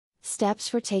Steps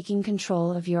for taking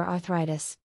control of your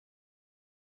arthritis.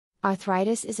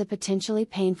 Arthritis is a potentially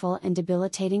painful and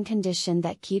debilitating condition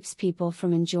that keeps people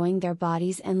from enjoying their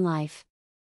bodies and life.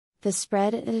 The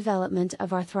spread and development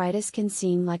of arthritis can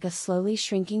seem like a slowly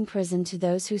shrinking prison to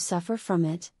those who suffer from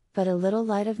it, but a little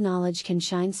light of knowledge can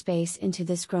shine space into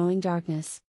this growing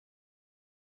darkness.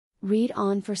 Read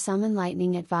on for some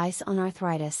enlightening advice on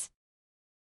arthritis.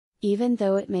 Even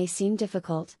though it may seem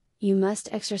difficult, you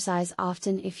must exercise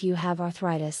often if you have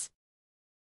arthritis.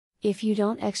 If you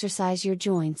don't exercise your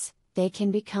joints, they can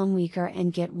become weaker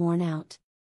and get worn out.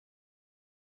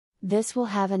 This will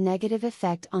have a negative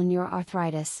effect on your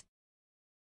arthritis.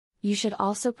 You should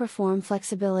also perform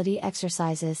flexibility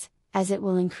exercises, as it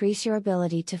will increase your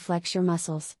ability to flex your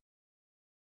muscles.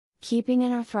 Keeping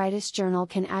an arthritis journal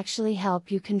can actually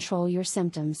help you control your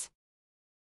symptoms.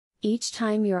 Each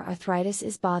time your arthritis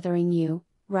is bothering you,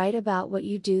 write about what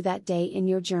you do that day in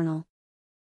your journal.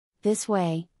 This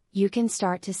way, you can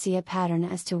start to see a pattern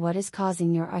as to what is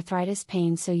causing your arthritis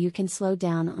pain so you can slow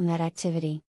down on that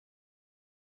activity.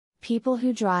 People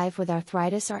who drive with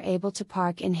arthritis are able to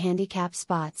park in handicap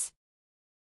spots.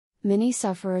 Many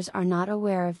sufferers are not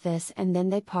aware of this and then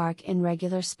they park in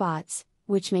regular spots,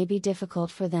 which may be difficult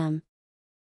for them.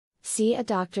 See a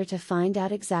doctor to find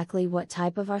out exactly what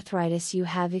type of arthritis you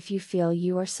have if you feel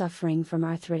you are suffering from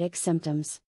arthritic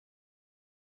symptoms.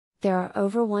 There are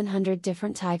over 100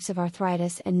 different types of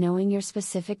arthritis, and knowing your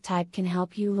specific type can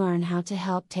help you learn how to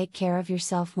help take care of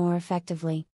yourself more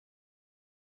effectively.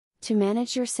 To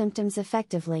manage your symptoms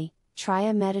effectively, try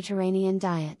a Mediterranean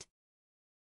diet.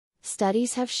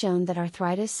 Studies have shown that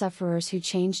arthritis sufferers who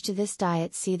change to this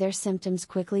diet see their symptoms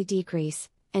quickly decrease,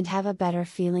 and have a better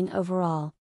feeling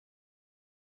overall.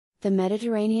 The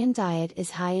Mediterranean diet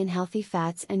is high in healthy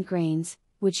fats and grains,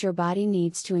 which your body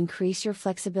needs to increase your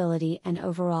flexibility and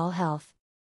overall health.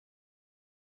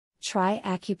 Try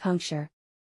acupuncture.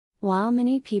 While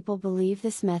many people believe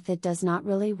this method does not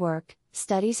really work,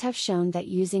 studies have shown that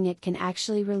using it can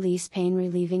actually release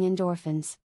pain-relieving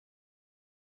endorphins.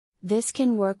 This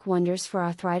can work wonders for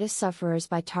arthritis sufferers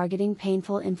by targeting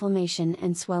painful inflammation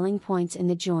and swelling points in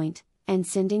the joint, and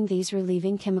sending these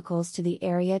relieving chemicals to the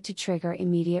area to trigger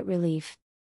immediate relief.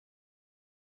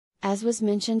 As was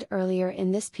mentioned earlier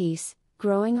in this piece,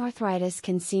 growing arthritis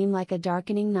can seem like a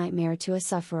darkening nightmare to a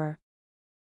sufferer.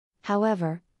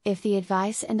 However, if the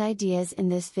advice and ideas in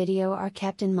this video are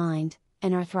kept in mind,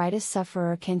 an arthritis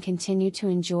sufferer can continue to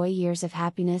enjoy years of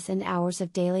happiness and hours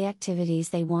of daily activities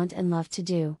they want and love to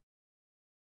do.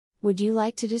 Would you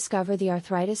like to discover the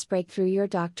arthritis breakthrough your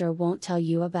doctor won't tell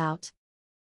you about?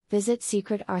 Visit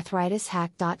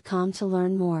secretarthritishack.com to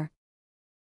learn more.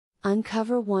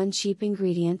 Uncover one cheap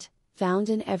ingredient, found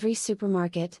in every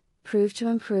supermarket, proved to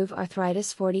improve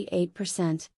arthritis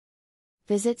 48%.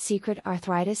 Visit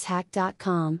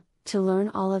secretarthritishack.com to learn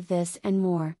all of this and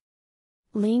more.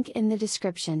 Link in the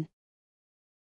description.